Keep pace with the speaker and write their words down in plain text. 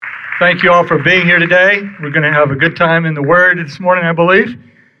Thank you all for being here today. We're going to have a good time in the Word this morning, I believe,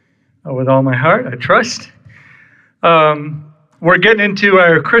 with all my heart, I trust. We're getting into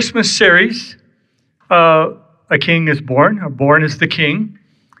our Christmas series, A King is Born, or Born is the King.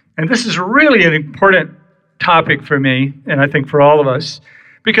 And this is really an important topic for me, and I think for all of us,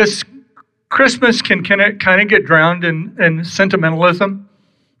 because Christmas can kind of get drowned in sentimentalism,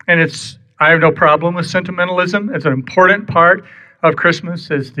 and I have no problem with sentimentalism. It's an important part of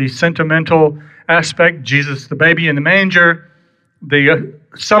Christmas, is the sentimental aspect, Jesus the baby in the manger. The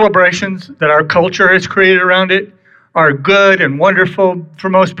celebrations that our culture has created around it are good and wonderful for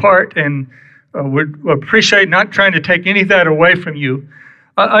most part, and we appreciate not trying to take any of that away from you.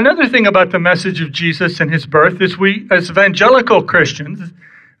 Another thing about the message of Jesus and his birth is we, as evangelical Christians,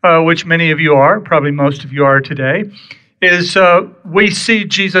 which many of you are, probably most of you are today, is we see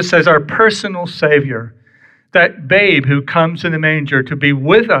Jesus as our personal Savior, that babe who comes in the manger to be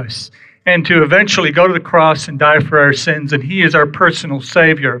with us and to eventually go to the cross and die for our sins, and he is our personal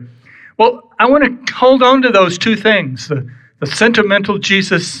Savior. Well, I want to hold on to those two things, the sentimental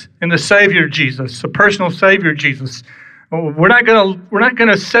Jesus and the Savior Jesus, the personal Savior Jesus. We're not going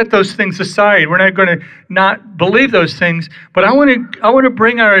to set those things aside. We're not going to not believe those things. But I want to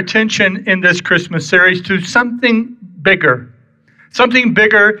bring our attention in this Christmas series to something bigger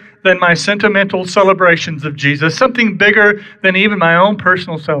than my sentimental celebrations of Jesus, something bigger than even my own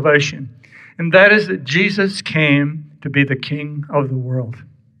personal salvation. And that is that Jesus came to be the King of the world.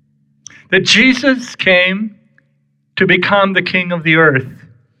 That Jesus came to become the King of the earth.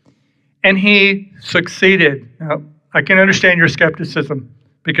 And he succeeded. Now, I can understand your skepticism,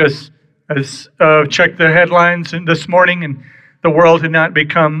 because as checked the headlines this morning, and the world had not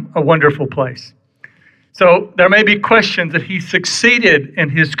become a wonderful place. So there may be questions that he succeeded in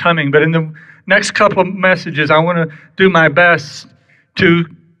his coming, but in the next couple of messages, I want to do my best to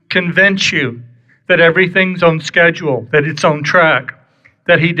convince you that everything's on schedule, that it's on track,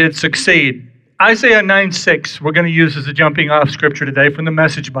 that he did succeed. Isaiah 9:6, we're going to use as a jumping off scripture today from the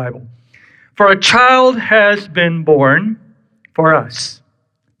Message Bible. For a child has been born for us,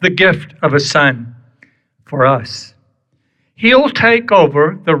 the gift of a son for us. He'll take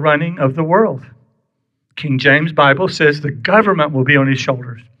over the running of the world. King James Bible says the government will be on his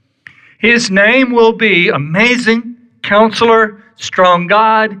shoulders. His name will be Amazing Counselor, Strong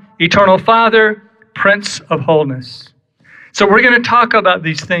God, Eternal Father, Prince of Wholeness. So we're going to talk about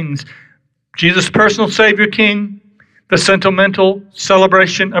these things. Jesus, personal Savior King, the sentimental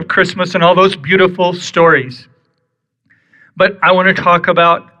celebration of Christmas, and all those beautiful stories. But I want to talk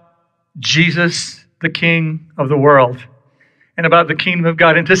about Jesus, the King of the world, and about the kingdom of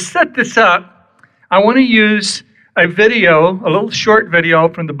God. And to set this up, I want to use a little short video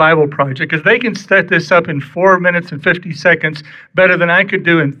from the Bible Project, because they can set this up in 4 minutes and 50 seconds better than I could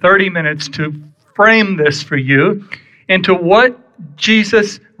do in 30 minutes to frame this for you into what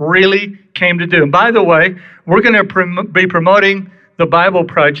Jesus really came to do. And by the way, we're going to be promoting the Bible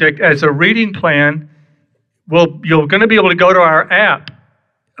Project as a reading plan. You're going to be able to go to our app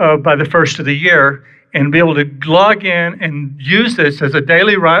by the first of the year and be able to log in and use this as a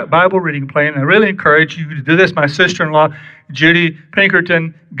daily Bible reading plan. And I really encourage you to do this. My sister-in-law, Judy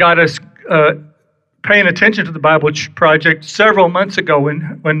Pinkerton, got us paying attention to the Bible Project several months ago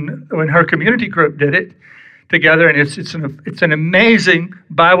when her community group did it together. And it's an amazing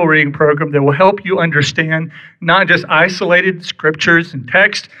Bible reading program that will help you understand not just isolated scriptures and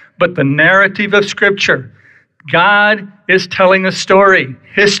text, but the narrative of Scripture. God is telling a story.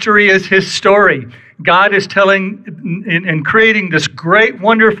 History is his story. God is telling and creating this great,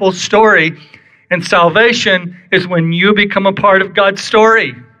 wonderful story. And salvation is when you become a part of God's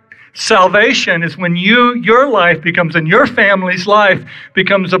story. Salvation is when your life becomes, and your family's life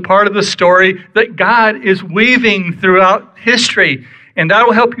becomes a part of the story that God is weaving throughout history. And that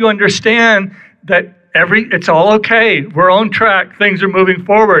will help you understand that it's all okay. We're on track. Things are moving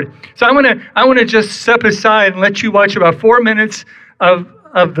forward. So I want to just step aside and let you watch about 4 minutes of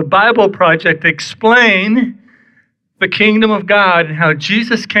the Bible Project explain the kingdom of God and how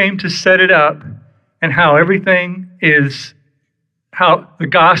Jesus came to set it up, and how how the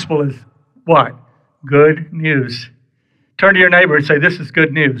gospel is what? Good news. Turn to your neighbor and say, this is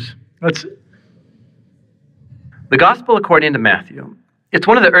good news. The Gospel according to Matthew. It's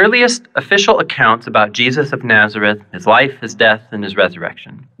one of the earliest official accounts about Jesus of Nazareth, his life, his death, and his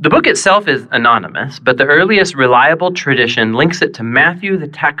resurrection. The book itself is anonymous, but the earliest reliable tradition links it to Matthew the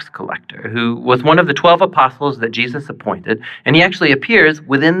tax collector, who was one of the 12 apostles that Jesus appointed, and he actually appears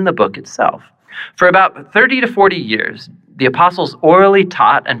within the book itself. For about 30 to 40 years, The apostles orally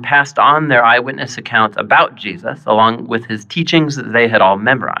taught and passed on their eyewitness accounts about Jesus, along with his teachings that they had all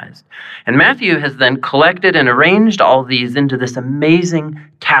memorized. And Matthew has then collected and arranged all these into this amazing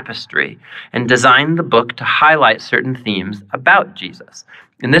tapestry and designed the book to highlight certain themes about Jesus.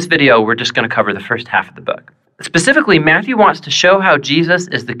 In this video, we're just going to cover the first half of the book. Specifically, Matthew wants to show how Jesus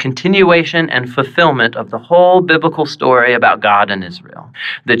is the continuation and fulfillment of the whole biblical story about God and Israel.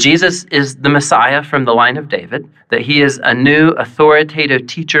 That Jesus is the Messiah from the line of David, that he is a new authoritative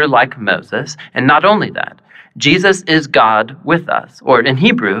teacher like Moses, and not only that, Jesus is God with us, or in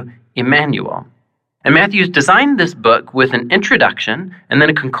Hebrew, Emmanuel. And Matthew's designed this book with an introduction and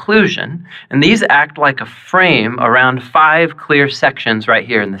then a conclusion, and these act like a frame around 5 clear sections right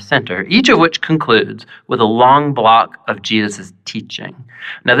here in the center, each of which concludes with a long block of Jesus' teaching.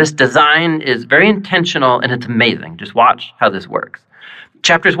 Now, this design is very intentional and it's amazing. Just watch how this works.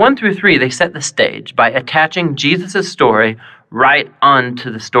 Chapters 1 through 3, they set the stage by attaching Jesus' story right onto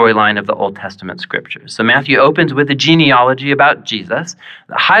the storyline of the Old Testament scriptures. So Matthew opens with a genealogy about Jesus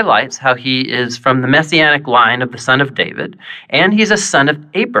that highlights how he is from the messianic line of the son of David, and he's a son of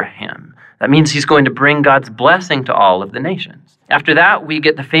Abraham. That means he's going to bring God's blessing to all of the nations. After that, we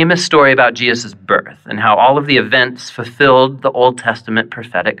get the famous story about Jesus' birth and how all of the events fulfilled the Old Testament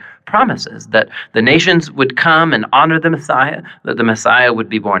prophetic promises, that the nations would come and honor the Messiah, that the Messiah would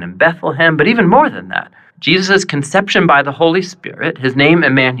be born in Bethlehem, but even more than that, Jesus' conception by the Holy Spirit, his name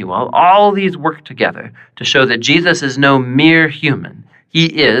Emmanuel, all these work together to show that Jesus is no mere human. He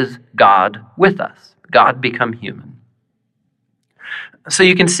is God with us, God become human. So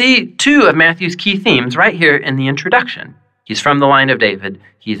you can see 2 of Matthew's key themes right here in the introduction. He's from the line of David,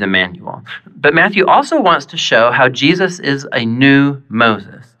 he's Emmanuel. But Matthew also wants to show how Jesus is a new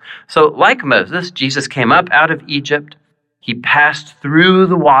Moses. So like Moses, Jesus came up out of Egypt, he passed through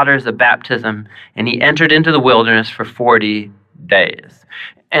the waters of baptism, and he entered into the wilderness for 40 days.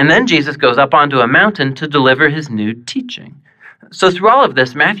 And then Jesus goes up onto a mountain to deliver his new teaching. So through all of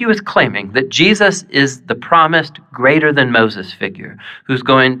this, Matthew is claiming that Jesus is the promised greater than Moses figure who's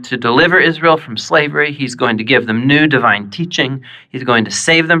going to deliver Israel from slavery. He's going to give them new divine teaching. He's going to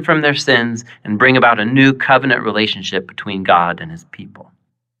save them from their sins and bring about a new covenant relationship between God and his people.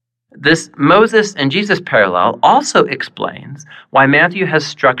 This Moses and Jesus parallel also explains why Matthew has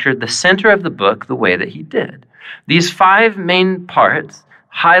structured the center of the book the way that he did. These 5 main parts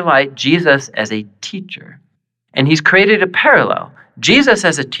highlight Jesus as a teacher, and he's created a parallel. Jesus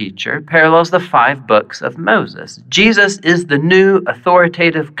as a teacher parallels the 5 books of Moses. Jesus is the new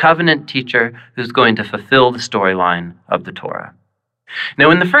authoritative covenant teacher who's going to fulfill the storyline of the Torah.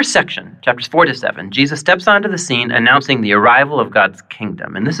 Now, in the first section, chapters 4 to 7, Jesus steps onto the scene announcing the arrival of God's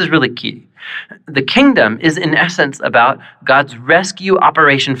kingdom, and this is really key. The kingdom is, in essence, about God's rescue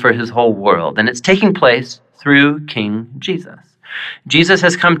operation for his whole world, and it's taking place through King Jesus. Jesus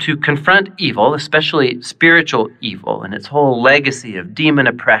has come to confront evil, especially spiritual evil, and its whole legacy of demon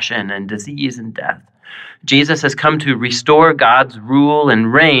oppression and disease and death. Jesus has come to restore God's rule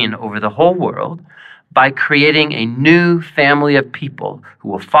and reign over the whole world by creating a new family of people who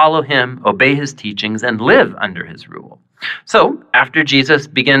will follow him, obey his teachings, and live under his rule. So, after Jesus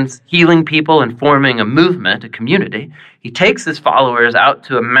begins healing people and forming a movement, a community, he takes his followers out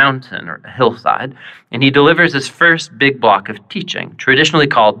to a mountain or a hillside, and he delivers his first big block of teaching, traditionally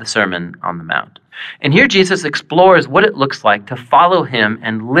called the Sermon on the Mount. And here Jesus explores what it looks like to follow him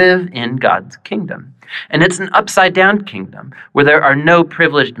and live in God's kingdom. And it's an upside-down kingdom where there are no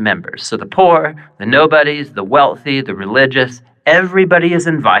privileged members. So the poor, the nobodies, the wealthy, the religious, everybody is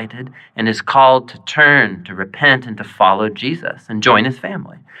invited and is called to turn, to repent, and to follow Jesus and join his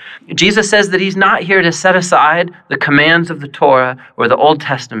family. Jesus says that he's not here to set aside the commands of the Torah or the Old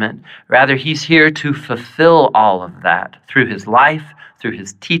Testament. Rather, he's here to fulfill all of that through his life, through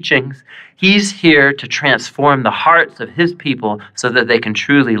his teachings. He's here to transform the hearts of his people so that they can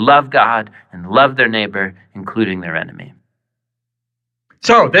truly love God and love their neighbor, including their enemy.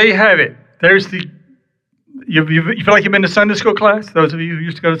 So there you have it. There's you feel like you've been to Sunday school class? Those of you who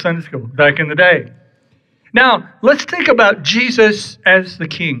used to go to Sunday school back in the day. Now, let's think about Jesus as the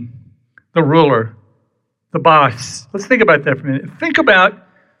king, the ruler, the boss. Let's think about that for a minute.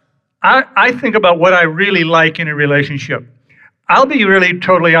 I think about what I really like in a relationship. I'll be really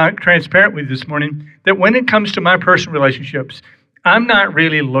totally transparent with you this morning that when it comes to my personal relationships, I'm not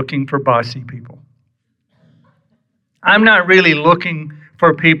really looking for bossy people. I'm not really looking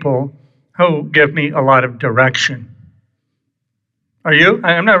for people who give me a lot of direction. Are you?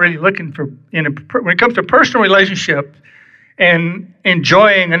 I'm not really looking for, when it comes to personal relationship and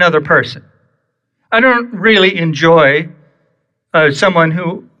enjoying another person. I don't really enjoy someone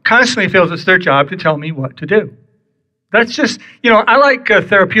who constantly feels it's their job to tell me what to do. That's just, I like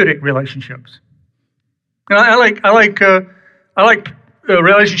therapeutic relationships. I like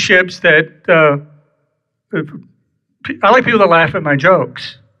relationships that, I like people that laugh at my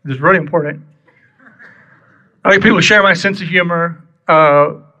jokes. It's really important. I like people who share my sense of humor.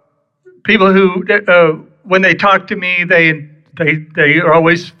 People who, when they talk to me, they are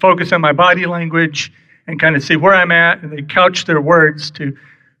always focused on my body language and kind of see where I'm at, and they couch their words to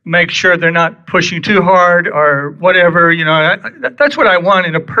make sure they're not pushing too hard or whatever. That's what I want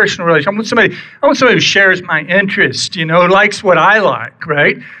in a personal relationship. I want somebody who shares my interest, who likes what I like,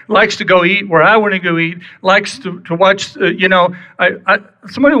 right? Likes to go eat where I want to go eat, likes to watch,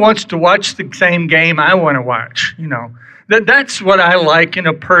 somebody who wants to watch the same game I want to watch, That's what I like in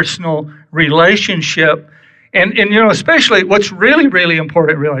a personal relationship. And especially what's really, really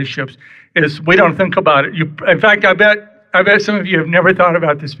important in relationships is we don't think about it. In fact, I bet some of you have never thought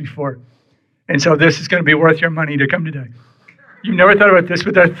about this before. And so this is going to be worth your money to come today. You've never thought about this,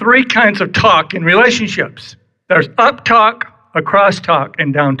 but there are three kinds of talk in relationships. There's up talk, across talk,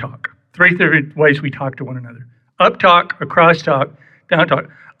 and down talk. Three different ways we talk to one another. Up talk, across talk, down talk.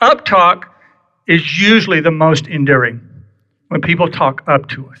 Up talk is usually the most endearing when people talk up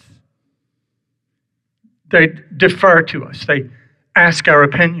to us. They defer to us. They ask our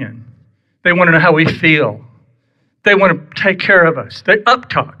opinion. They want to know how we feel. They want to take care of us. They up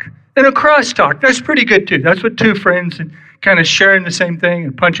talk. And across talk, that's pretty good too. That's what two friends and kind of sharing the same thing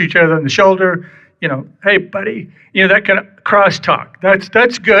and punch each other on the shoulder. Hey buddy, that kind of cross talk.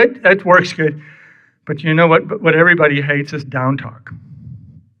 That's good. That works good. But you know what everybody hates is down talk.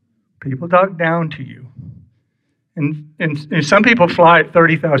 People talk down to you. And some people fly at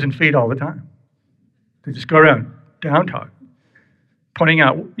 30,000 feet all the time. They just go around, down talk, pointing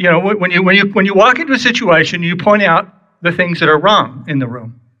out. When you walk into a situation, you point out the things that are wrong in the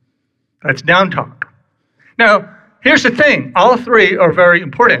room. That's down talk. Now, here's the thing. All three are very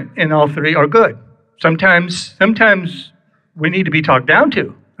important, and all three are good. Sometimes we need to be talked down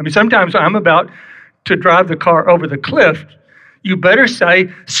to. Sometimes I'm about to drive the car over the cliff. You better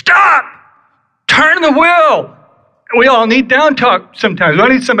say, stop! Turn the wheel! We all need down talk sometimes. We all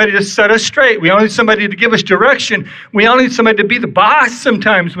need somebody to set us straight. We all need somebody to give us direction. We all need somebody to be the boss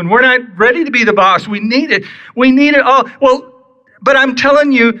sometimes. When we're not ready to be the boss, we need it. We need it all. Well, but I'm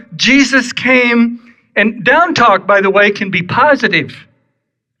telling you, Jesus came, and down talk, by the way, can be positive.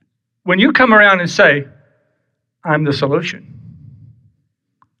 When you come around and say, I'm the solution.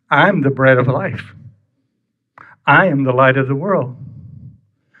 I'm the bread of life. I am the light of the world.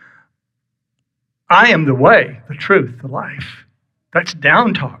 I am the way, the truth, the life. That's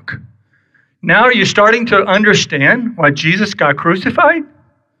down talk. Now are you starting to understand why Jesus got crucified?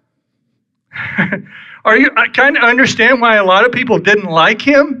 Are you kind of understand why a lot of people didn't like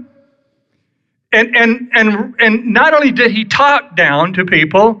him? And not only did he talk down to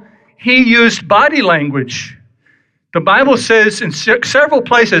people, he used body language. The Bible says in several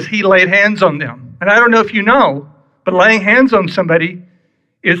places he laid hands on them. And I don't know if you know, but laying hands on somebody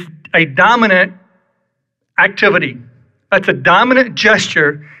is a dominant activity. That's a dominant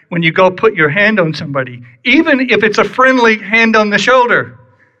gesture when you go put your hand on somebody, even if it's a friendly hand on the shoulder.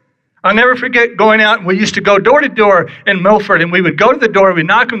 I'll never forget going out, and we used to go door to door in Milford, and we would go to the door, we'd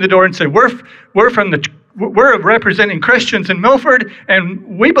knock on the door and say, we're representing Christians in Milford,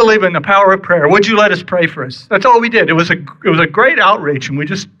 and we believe in the power of prayer. Would you let us pray for us? That's all we did. It was a great outreach, and we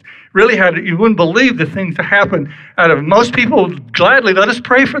just really you wouldn't believe the things that happened out of most people would gladly let us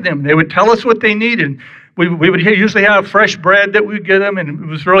pray for them. They would tell us what they needed. We would usually have fresh bread that we'd get them, and it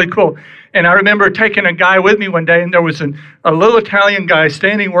was really cool. And I remember taking a guy with me one day, and there was a little Italian guy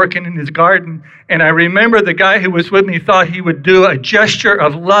standing working in his garden, and I remember the guy who was with me thought he would do a gesture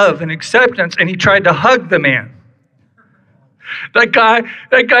of love and acceptance, and he tried to hug the man. That guy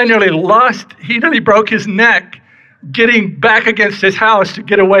nearly broke his neck getting back against his house to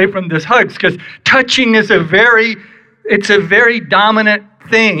get away from this hugs, because touching is a very dominant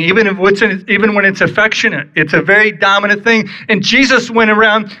thing, even when it's affectionate. It's a very dominant thing. And Jesus went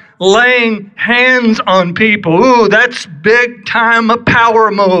around laying hands on people. Ooh, that's big time a power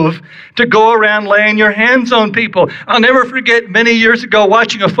move to go around laying your hands on people. I'll never forget many years ago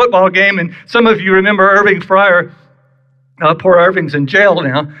watching a football game, and some of you remember Irving Fryer. Poor Irving's in jail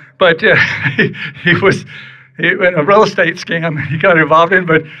now, but he was in a real estate scam he got involved in,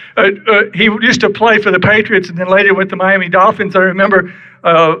 but he used to play for the Patriots and then later went to Miami Dolphins. I remember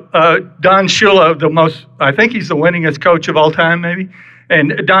Don Shula, I think he's the winningest coach of all time, maybe.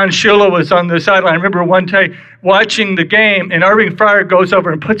 And Don Shula was on the sideline. I remember one day watching the game, and Irving Fryer goes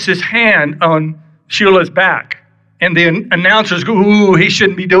over and puts his hand on Shula's back. And the announcers go, ooh, he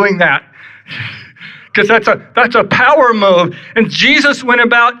shouldn't be doing that. because that's a power move. And Jesus went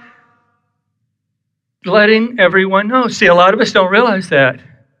about letting everyone know. See, a lot of us don't realize that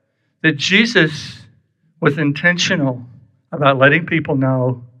Jesus was intentional about letting people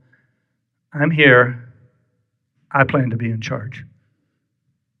know, I'm here, I plan to be in charge.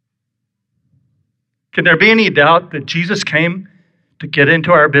 Can there be any doubt that Jesus came to get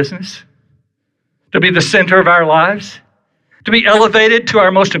into our business? To be the center of our lives? To be elevated to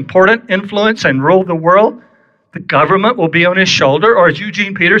our most important influence and rule the world? The government will be on his shoulder, or as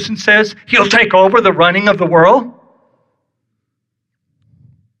Eugene Peterson says, he'll take over the running of the world.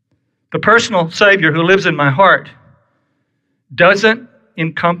 The personal Savior who lives in my heart doesn't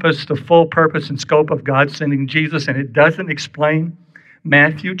encompass the full purpose and scope of God sending Jesus, and it doesn't explain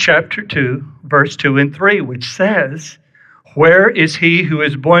Matthew chapter 2, verse 2 and 3, which says, where is he who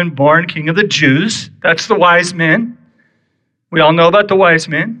is born King of the Jews? That's the wise men. We all know about the wise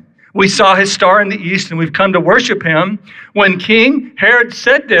men. We saw his star in the east, and we've come to worship him. When King Herod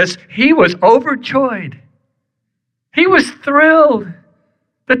said this, he was overjoyed. He was thrilled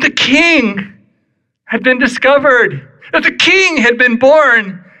that the king had been discovered, that the king had been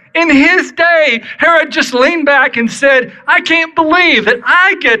born. In his day, Herod just leaned back and said, I can't believe that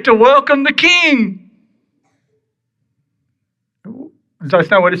I get to welcome the king. That's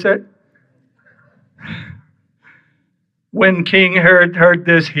not what it said? When King Herod heard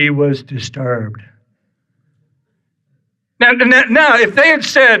this, he was disturbed. Now, if they had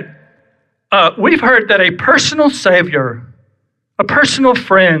said, we've heard that a personal Savior, a personal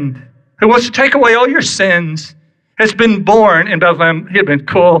friend who wants to take away all your sins, has been born in Bethlehem, he'd been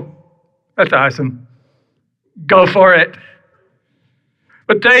cool. That's awesome. Go for it.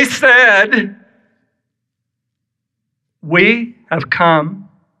 But they said, we have come.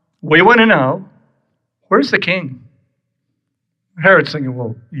 We want to know, where's the king? Herod's thinking,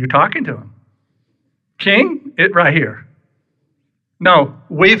 well, you're talking to him. King? It right here. No,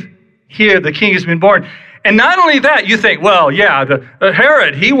 here the king has been born. And not only that, you think, well, yeah,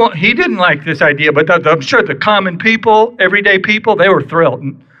 Herod, he didn't like this idea, but I'm sure the common people, everyday people, they were thrilled.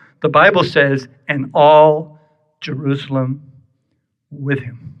 And the Bible says, and all Jerusalem with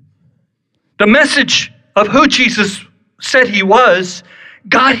him. The message of who Jesus said he was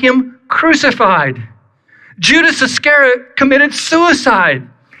got him crucified. Judas Iscariot committed suicide.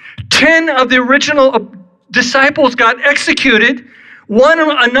 10 of the original disciples got executed.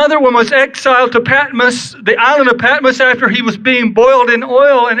 Another one was exiled to Patmos, the island of Patmos, after he was being boiled in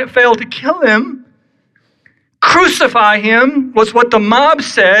oil and it failed to kill him. Crucify him was what the mob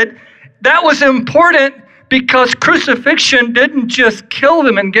said. That was important because crucifixion didn't just kill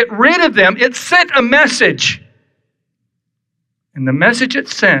them and get rid of them. It sent a message. And the message it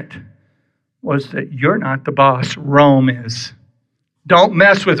sent was that you're not the boss, Rome is. Don't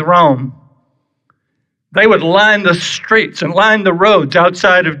mess with Rome. They would line the streets and line the roads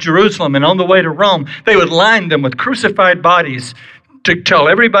outside of Jerusalem and on the way to Rome. They would line them with crucified bodies to tell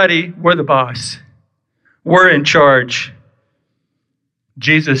everybody we're the boss. We're in charge.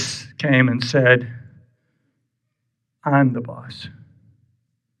 Jesus came and said, I'm the boss.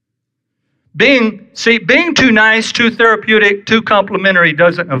 Being too nice, too therapeutic, too complimentary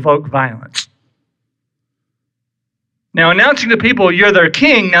doesn't evoke violence. Now, announcing to people you're their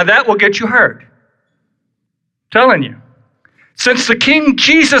king, now that will get you hurt. Telling you. Since the King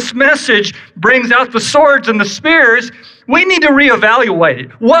Jesus message brings out the swords and the spears, we need to reevaluate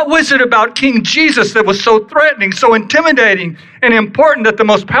it. What was it about King Jesus that was so threatening, so intimidating, and important that the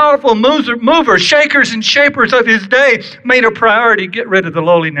most powerful movers, shakers, and shapers of his day made a priority get rid of the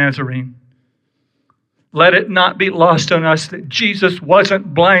lowly Nazarene? Let it not be lost on us that Jesus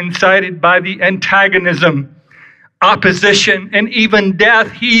wasn't blindsided by the antagonism, opposition, and even death.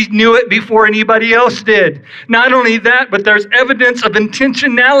 He knew it before anybody else did. Not only that, but there's evidence of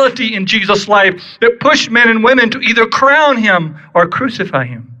intentionality in Jesus' life that pushed men and women to either crown him or crucify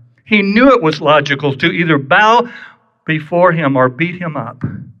him. He knew it was logical to either bow before him or beat him up.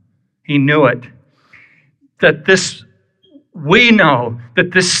 He knew it. We know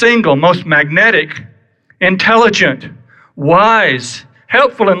that this single, most magnetic, intelligent, wise,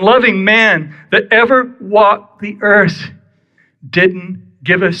 helpful, and loving man that ever walked the earth didn't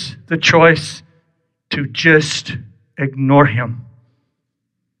give us the choice to just ignore him.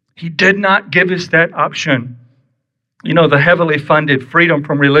 He did not give us that option. You know, the heavily funded Freedom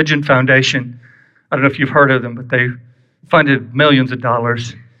from Religion Foundation, I don't know if you've heard of them, but they funded millions of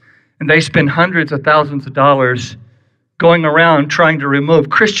dollars. And they spend hundreds of thousands of dollars going around trying to remove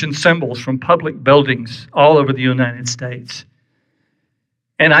Christian symbols from public buildings all over the United States.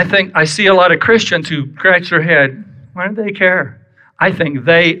 And I see a lot of Christians who scratch their head. Why do they care? I think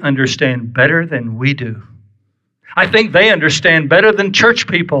they understand better than we do. I think they understand better than church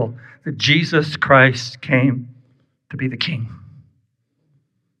people that Jesus Christ came to be the King.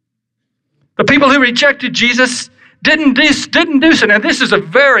 The people who rejected Jesus didn't do so. Now, this is a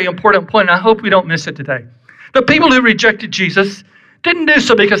very important point, and I hope we don't miss it today. The people who rejected Jesus didn't do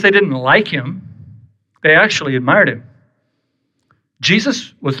so because they didn't like him. They actually admired him.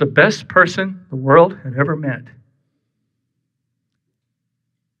 Jesus was the best person the world had ever met.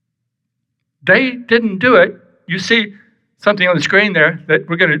 They didn't do it. You see something on the screen there that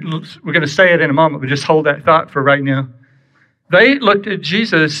we're going to say it in a moment, but just hold that thought for right now. They looked at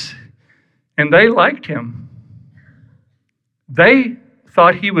Jesus and they liked him. They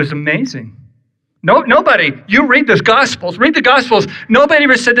thought he was amazing. Nobody, you read the Gospels, nobody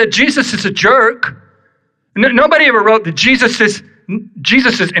ever said that Jesus is a jerk. Nobody ever wrote that Jesus is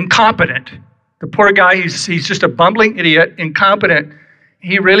incompetent. The poor guy, he's just a bumbling idiot, incompetent.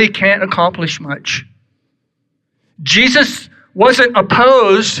 He really can't accomplish much. Jesus wasn't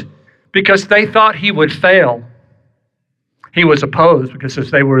opposed because they thought he would fail. He was opposed because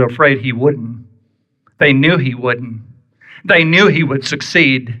they were afraid he wouldn't. They knew he wouldn't. They knew he would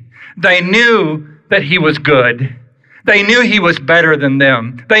succeed. They knew that he was good. They knew he was better than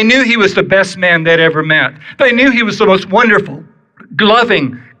them. They knew he was the best man they'd ever met. They knew he was the most wonderful,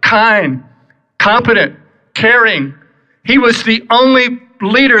 loving, kind, competent, caring. He was the only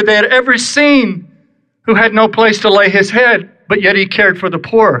leader they had ever seen who had no place to lay his head, but yet he cared for the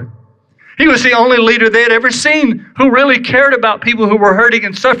poor. He was the only leader they had ever seen who really cared about people who were hurting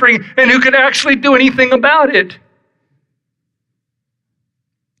and suffering and who could actually do anything about it.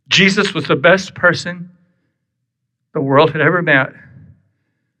 Jesus was the best person the world had ever met.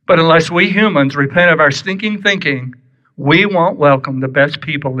 But unless we humans repent of our stinking thinking, we won't welcome the best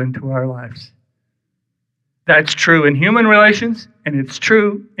people into our lives. That's true in human relations, and it's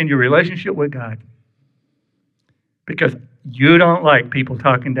true in your relationship with God. Because you don't like people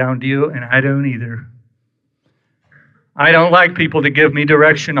talking down to you, and I don't either. I don't like people to give me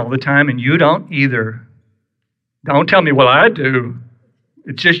direction all the time, and you don't either. Don't tell me, well, I do.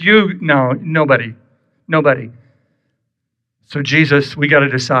 It's just you. No, nobody. So Jesus, we got to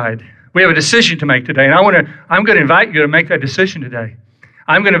decide. We have a decision to make today, and I'm going to invite you to make that decision today.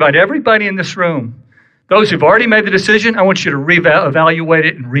 I'm going to invite everybody in this room. Those who've already made the decision, I want you to reevaluate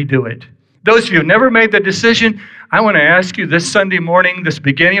it and redo it. Those of you who've never made the decision, I want to ask you this Sunday morning, this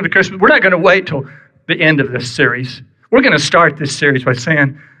beginning of the Christmas, we're not going to wait till the end of this series. We're going to start this series by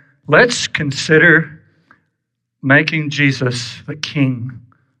saying, let's consider making Jesus the King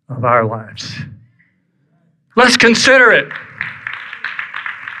of our lives. Let's consider it.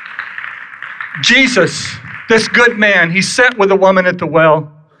 Jesus, this good man, he sat with a woman at the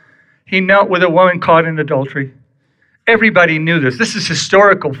well. He knelt with a woman caught in adultery. Everybody knew this. This is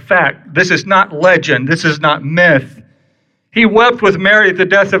historical fact. This is not legend. This is not myth. He wept with Mary at the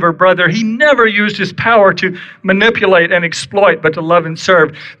death of her brother. He never used his power to manipulate and exploit, but to love and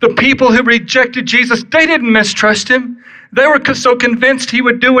serve. The people who rejected Jesus, they didn't mistrust him. They were so convinced he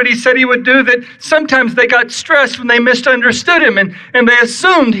would do what he said he would do that sometimes they got stressed when they misunderstood him and they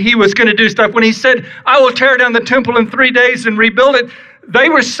assumed he was going to do stuff. When he said, I will tear down the temple in 3 days and rebuild it, they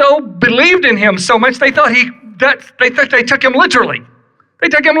were so believed in him so much they thought they took him literally. They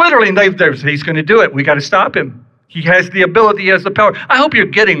took him literally, and he's going to do it. We got to stop him. He has the ability, he has the power. I hope you're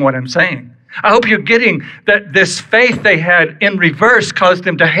getting what I'm saying. I hope you're getting that this faith they had in reverse caused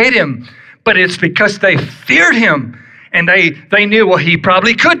them to hate him, but it's because they feared him. And they knew, well, he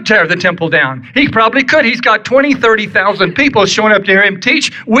probably could tear the temple down. He probably could. He's got 20, 30,000 people showing up to hear him teach.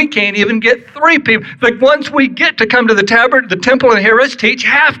 We can't even get 3 people. The ones we get to come to the temple and hear us teach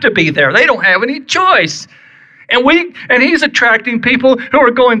have to be there. They don't have any choice. And he's attracting people who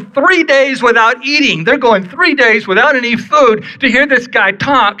are going 3 days without eating. They're going 3 days without any food to hear this guy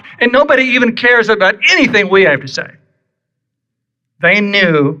talk, and nobody even cares about anything we have to say. They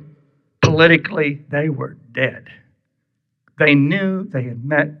knew politically they were dead. They knew they had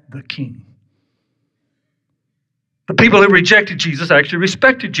met the King. The people who rejected Jesus actually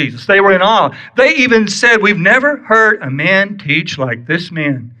respected Jesus. They were in awe. They even said, we've never heard a man teach like this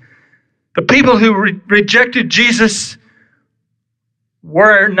man. The people who rejected Jesus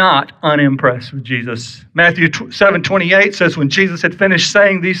were not unimpressed with Jesus. Matthew 7:28 says, when Jesus had finished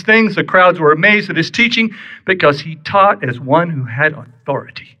saying these things, the crowds were amazed at his teaching because he taught as one who had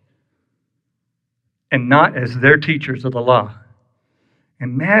authority and not as their teachers of the law.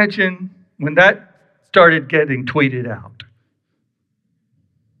 Imagine when that started getting tweeted out.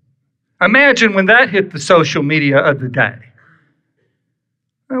 Imagine when that hit the social media of the day.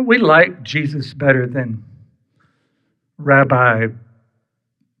 We like Jesus better than Rabbi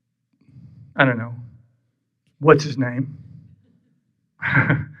I don't know, what's his name?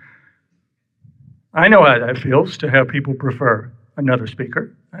 I know how that feels to have people prefer another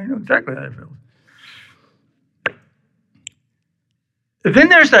speaker. I know exactly how that feels. Then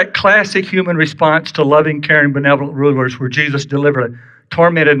there's that classic human response to loving, caring, benevolent rulers where Jesus delivered a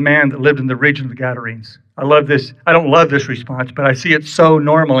tormented man that lived in the region of the Gadarenes. I love this. I don't love this response, but I see it so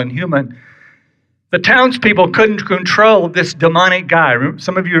normal and human. The townspeople couldn't control this demonic guy.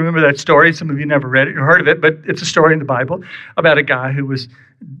 Some of you remember that story. Some of you never read it or heard of it, but it's a story in the Bible about a guy who was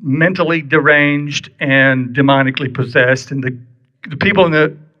mentally deranged and demonically possessed. And the people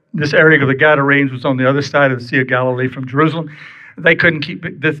in this area of the Gadarenes was on the other side of the Sea of Galilee from Jerusalem. They couldn't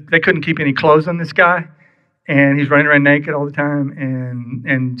keep any clothes on this guy, and he's running around naked all the time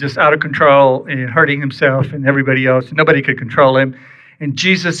and just out of control and hurting himself and everybody else. And nobody could control him. And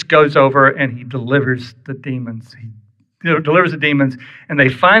Jesus goes over and he delivers the demons. He delivers the demons, and they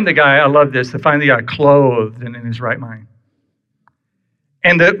find the guy. I love this. They find the guy clothed and in his right mind.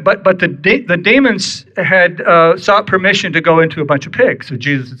 And the demons had sought permission to go into a bunch of pigs. So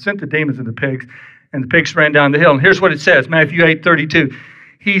Jesus had sent the demons into pigs. And the pigs ran down the hill. And here's what it says, Matthew 8:32.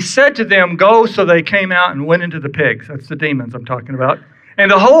 He said to them, go, so they came out and went into the pigs. That's the demons I'm talking about. And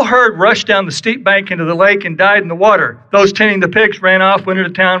the whole herd rushed down the steep bank into the lake and died in the water. Those tending the pigs ran off, went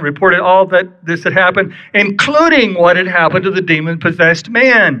into town, reported all that this had happened, including what had happened to the demon-possessed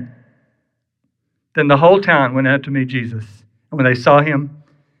man. Then the whole town went out to meet Jesus. And when they saw him,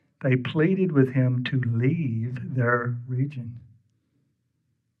 they pleaded with him to leave their region.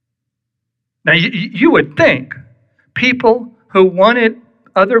 Now, you would think people who wanted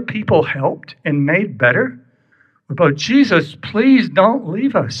other people helped and made better would go, Jesus, please don't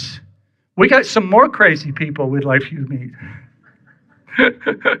leave us. We got some more crazy people we'd like you to meet.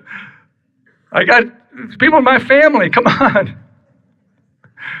 I got people in my family, come on.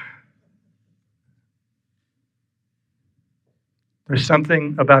 There's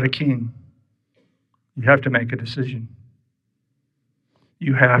something about a king. You have to make a decision.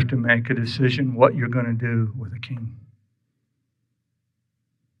 You have to make a decision what you're going to do with a king.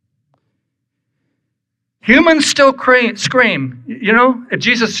 Humans still scream, at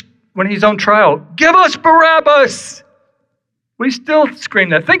Jesus when he's on trial, give us Barabbas! We still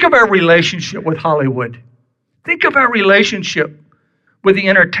scream that. Think of our relationship with Hollywood. Think of our relationship with the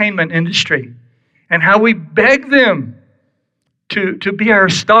entertainment industry and how we beg them to be our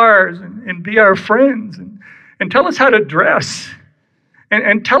stars and be our friends and tell us how to dress.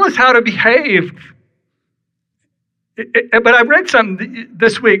 And tell us how to behave. But I read something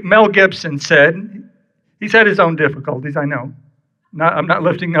this week. Mel Gibson said, he's had his own difficulties, I know. I'm not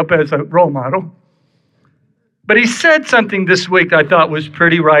lifting up as a role model. But he said something this week that I thought was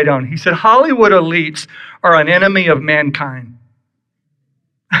pretty right on. He said, Hollywood elites are an enemy of mankind.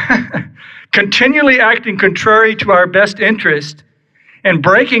 Continually acting contrary to our best interest and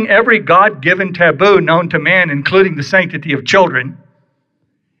breaking every God-given taboo known to man, including the sanctity of children.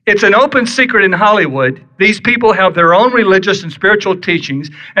 It's an open secret in Hollywood. These people have their own religious and spiritual teachings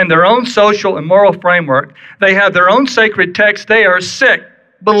and their own social and moral framework. They have their own sacred text. They are sick,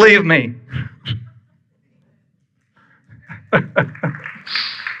 believe me.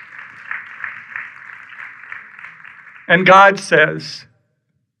 And God says,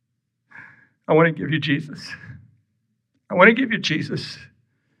 I want to give you Jesus. I want to give you Jesus.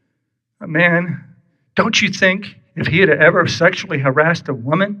 Man, don't you think if he had ever sexually harassed a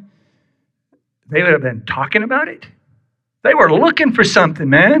woman, they would have been talking about it? They were looking for something,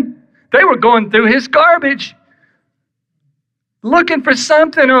 man. They were going through his garbage, looking for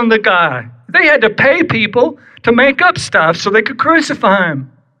something on the guy. They had to pay people to make up stuff so they could crucify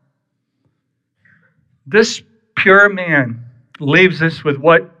him. This pure man leaves us with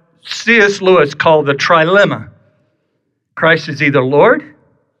what C.S. Lewis called the trilemma. Christ is either Lord,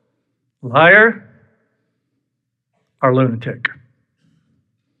 liar, or lunatic.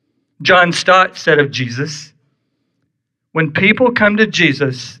 John Stott said of Jesus, when people come to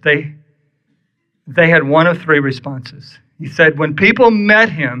Jesus, they had one of three responses. He said when people met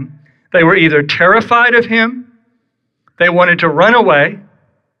him, they were either terrified of him, they wanted to run away.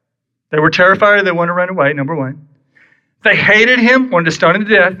 They were terrified or they wanted to run away, number one. They hated him, wanted to stone him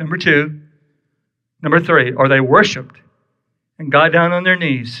to death, number two. Number three, or they worshiped and got down on their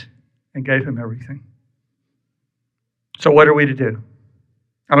knees and gave him everything. So what are we to do?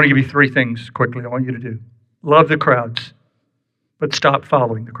 I'm going to give you three things quickly I want you to do. Love the crowds, but stop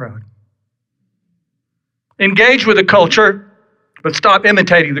following the crowd. Engage with the culture, but stop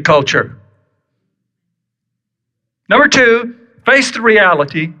imitating the culture. Number two, face the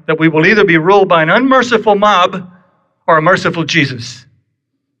reality that we will either be ruled by an unmerciful mob or a merciful Jesus.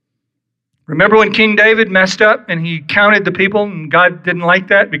 Remember when King David messed up and he counted the people and God didn't like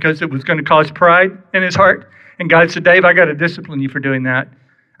that because it was going to cause pride in his heart? And God said, Dave, I got to discipline you for doing that.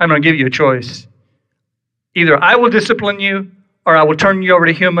 I'm going to give you a choice. Either I will discipline you or I will turn you over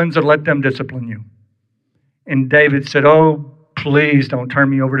to humans and let them discipline you. And David said, oh, please don't turn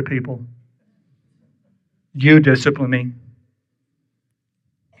me over to people. You discipline me.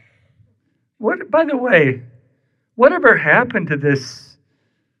 By the way, whatever happened to this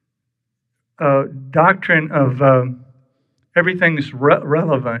doctrine of everything's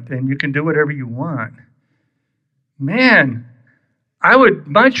relevant and you can do whatever you want? Man, I would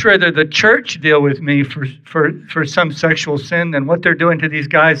much rather the church deal with me for some sexual sin than what they're doing to these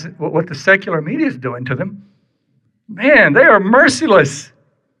guys, what the secular media is doing to them. Man, they are merciless.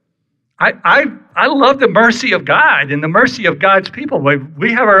 I love the mercy of God and the mercy of God's people.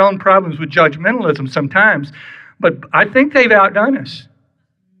 We have our own problems with judgmentalism sometimes, but I think they've outdone us.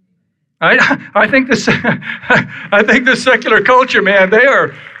 I think the secular culture, man, they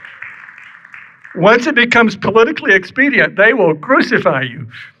are, once it becomes politically expedient, they will crucify you.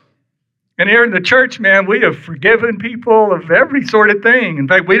 And here in the church, man, we have forgiven people of every sort of thing. In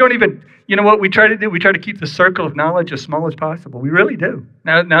fact, we don't even, you know what we try to do? We try to keep the circle of knowledge as small as possible. We really do.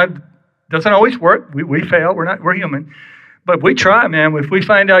 Now it doesn't always work. We fail. We're human. But we try, man. If we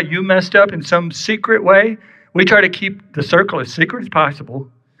find out you messed up in some secret way, we try to keep the circle as secret as possible.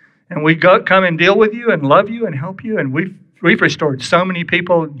 And we come and deal with you and love you and help you. And we've restored so many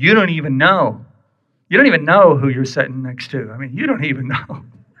people you don't even know. You don't even know who you're sitting next to. I mean, you don't even know.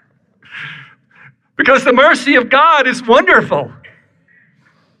 Because the mercy of God is wonderful.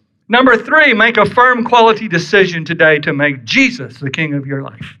 Number 3, make a firm quality decision today to make Jesus the King of your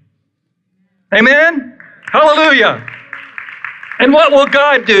life. Amen? Hallelujah. And what will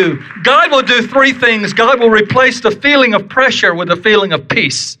God do? God will do 3 things. God will replace the feeling of pressure with a feeling of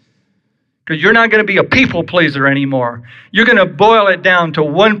peace. Because you're not going to be a people pleaser anymore. You're going to boil it down to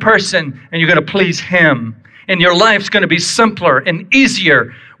one person and you're going to please Him. And your life's going to be simpler and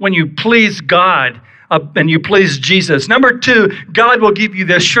easier when you please God and you please Jesus. Number 2, God will give you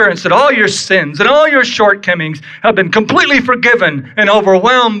the assurance that all your sins and all your shortcomings have been completely forgiven and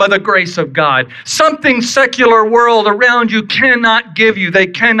overwhelmed by the grace of God. Something secular world around you cannot give you. They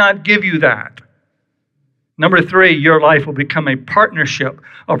cannot give you that. Number 3, your life will become a partnership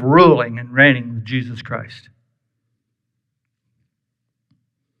of ruling and reigning with Jesus Christ.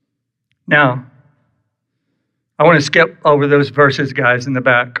 Now, I want to skip over those verses, guys, in the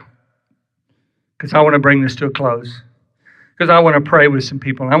back, because I want to bring this to a close, because I want to pray with some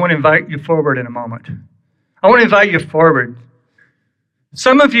people. And I want to invite you forward in a moment. I want to invite you forward.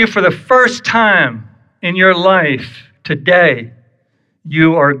 Some of you, for the first time in your life today,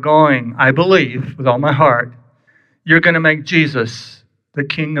 you are going, I believe, with all my heart, you're going to make Jesus the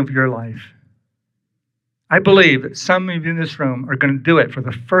King of your life. I believe that some of you in this room are going to do it for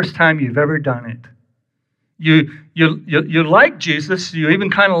the first time you've ever done it. You like Jesus, you even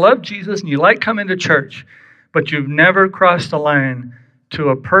kind of love Jesus, and you like coming to church, but you've never crossed the line to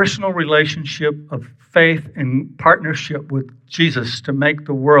a personal relationship of faith and partnership with Jesus to make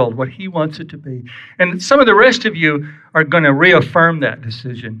the world what He wants it to be. And some of the rest of you are going to reaffirm that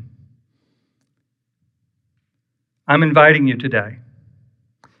decision. I'm inviting you today.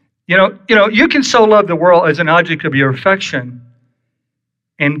 You know, you can so love the world as an object of your affection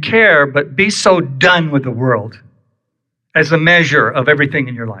and care, but be so done with the world as a measure of everything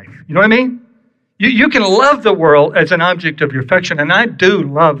in your life. You know what I mean? You can love the world as an object of your affection, and I do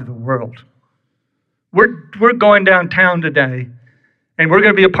love the world. We're going downtown today, and we're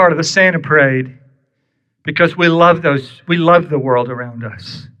going to be a part of the Santa Parade because we love the world around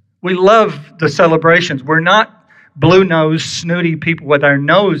us. We love the celebrations. We're not blue-nosed, snooty people with our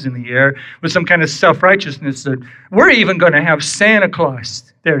nose in the air with some kind of self-righteousness. We're even going to have Santa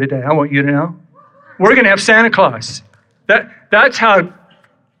Claus there today. I want you to know. We're going to have Santa Claus. That's how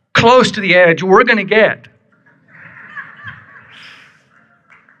close to the edge we're going to get.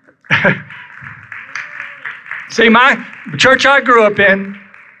 See, the church I grew up in,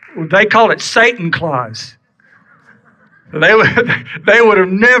 they called it Satan Claus. They would have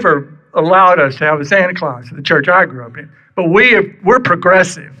never allowed us to have a Santa Claus in the church I grew up in. But we're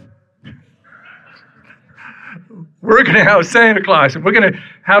progressive. We're going to have Santa Claus, and we're going to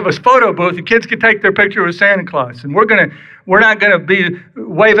have a photo booth, and kids can take their picture with Santa Claus. And we're not going to be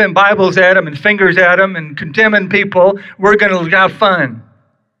waving Bibles at them and fingers at them and condemning people. We're going to have fun.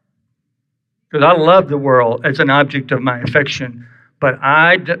 Because I love the world as an object of my affection, but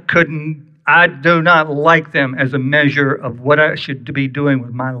I do not like them as a measure of what I should be doing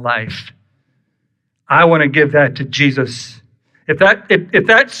with my life. I want to give that to Jesus. If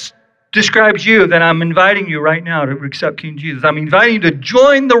that's describes you, then I'm inviting you right now to accept King Jesus. I'm inviting you to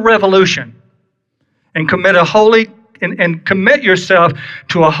join the revolution and commit yourself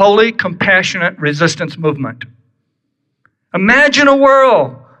to a holy, compassionate resistance movement. Imagine a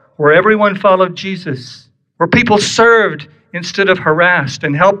world where everyone followed Jesus, where people served instead of harassed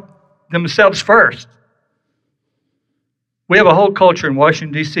and helped themselves first. We have a whole culture in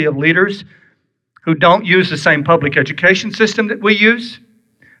Washington, D.C. of leaders who don't use the same public education system that we use,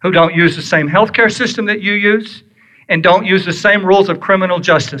 who don't use the same healthcare system that you use, and don't use the same rules of criminal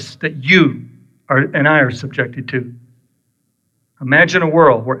justice that you and I are subjected to. Imagine a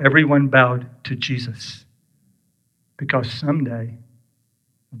world where everyone bowed to Jesus, because someday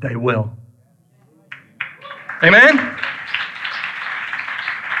they will. Amen?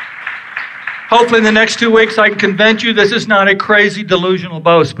 Hopefully in the next 2 weeks I can convince you this is not a crazy delusional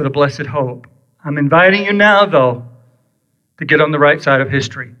boast, but a blessed hope. I'm inviting you now, though, to get on the right side of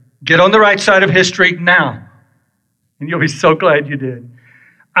history. Get on the right side of history now. And you'll be so glad you did.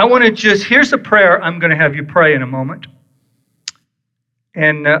 Here's a prayer I'm going to have you pray in a moment.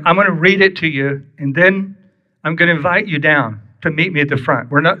 And I'm going to read it to you, and then I'm going to invite you down to meet me at the front.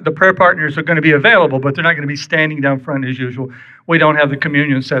 The prayer partners are going to be available, but they're not going to be standing down front as usual. We don't have the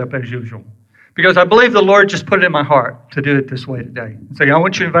communion set up as usual. Because I believe the Lord just put it in my heart to do it this way today. So I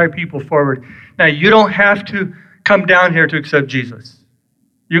want you to invite people forward. Now, you don't have to come down here to accept Jesus.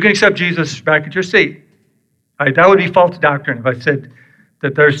 You can accept Jesus back at your seat. That would be false doctrine if I said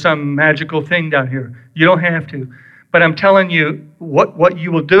that there's some magical thing down here. You don't have to. But I'm telling you what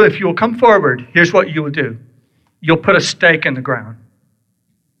you will do if you will come forward. Here's what you will do. You'll put a stake in the ground.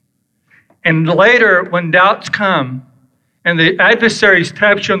 And later, when doubts come, and the adversaries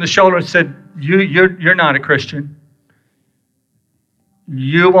tapped you on the shoulder and said, you're not a Christian,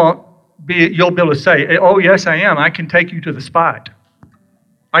 you'll be able to say, oh, yes, I am. I can take you to the spot.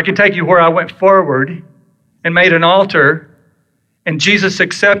 I can take you where I went forward and made an altar, and Jesus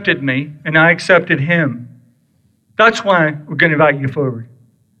accepted me, and I accepted him. That's why we're going to invite you forward.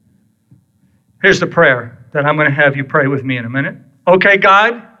 Here's the prayer that I'm going to have you pray with me in a minute. Okay,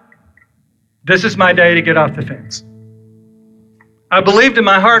 God, this is my day to get off the fence. I believed in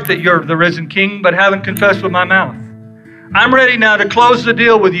my heart that you're the risen King, but haven't confessed with my mouth. I'm ready now to close the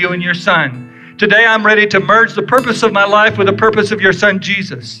deal with you and your Son. Today I'm ready to merge the purpose of my life with the purpose of your Son,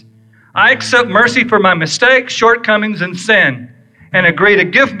 Jesus. I accept mercy for my mistakes, shortcomings, and sin, and agree to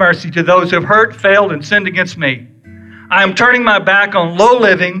give mercy to those who have hurt, failed, and sinned against me. I am turning my back on low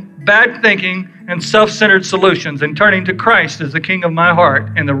living, bad thinking, and self-centered solutions, and turning to Christ as the King of my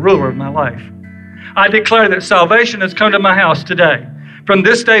heart and the ruler of my life. I declare that salvation has come to my house today. From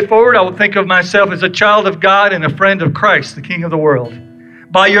this day forward, I will think of myself as a child of God and a friend of Christ, the King of the world.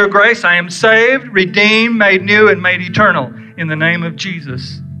 By your grace, I am saved, redeemed, made new, and made eternal in the name of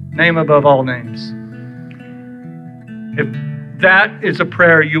Jesus, name above all names. If that is a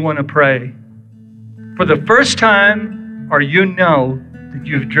prayer you want to pray for the first time, or you know that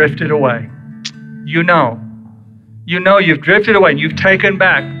you've drifted away, you know you've drifted away and you've taken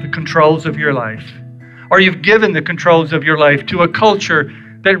back the controls of your life. Or you've given the controls of your life to a culture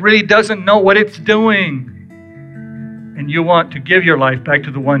that really doesn't know what it's doing. And you want to give your life back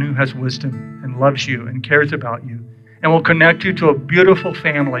to the one who has wisdom and loves you and cares about you and will connect you to a beautiful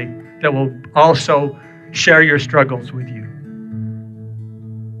family that will also share your struggles with you.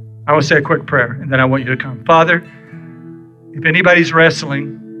 I will say a quick prayer and then I want you to come. Father, if anybody's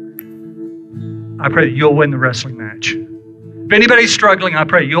wrestling, I pray that you'll win the wrestling match. If anybody's struggling, I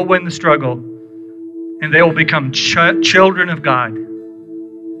pray you'll win the struggle and they will become children of God,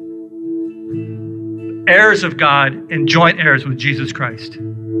 heirs of God, and joint heirs with Jesus Christ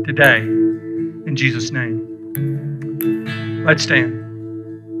today, in Jesus' name. Let's stand.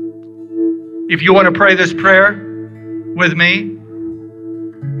 If you want to pray this prayer with me,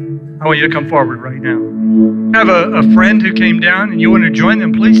 I want you to come forward right now. I have a friend who came down and you want to join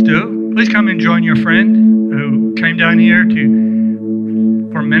them, please do. Please come and join your friend who came down here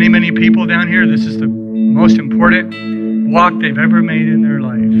for many, many people down here. This is the most important walk they've ever made in their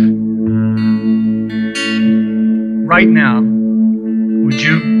life. Right now, would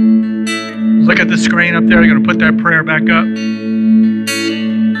you look at the screen up there? I'm going to put that prayer back up. And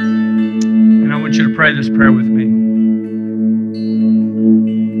I want you to pray this prayer with me.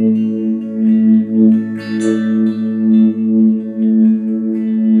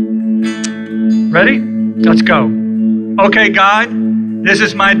 Ready? Let's go. Okay, God, this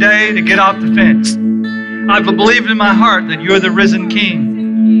is my day to get off the fence. I've believed in my heart that you're the risen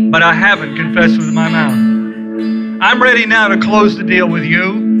King, but I haven't confessed with my mouth. I'm ready now to close the deal with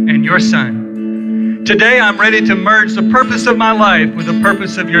you and your Son. Today, I'm ready to merge the purpose of my life with the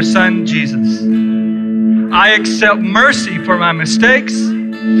purpose of your Son, Jesus. I accept mercy for my mistakes,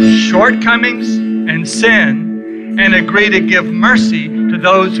 shortcomings, and sin, and agree to give mercy to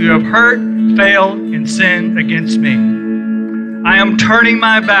those who have hurt, failed, and sinned against me. I am turning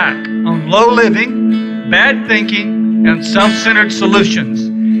my back on low living, bad thinking, and self-centered solutions,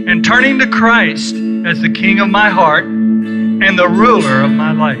 and turning to Christ as the King of my heart and the ruler of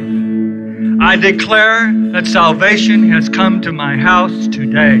my life. I declare that salvation has come to my house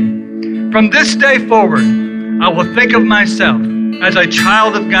today. From this day forward, I will think of myself as a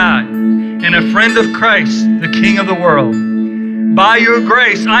child of God and a friend of Christ, the King of the world. By your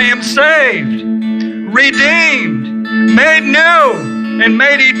grace, I am saved, redeemed, made new, and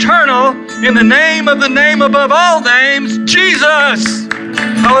made eternal in the name above all names, Jesus.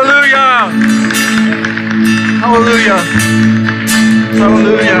 Hallelujah. Hallelujah.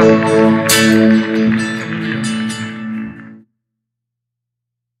 Hallelujah.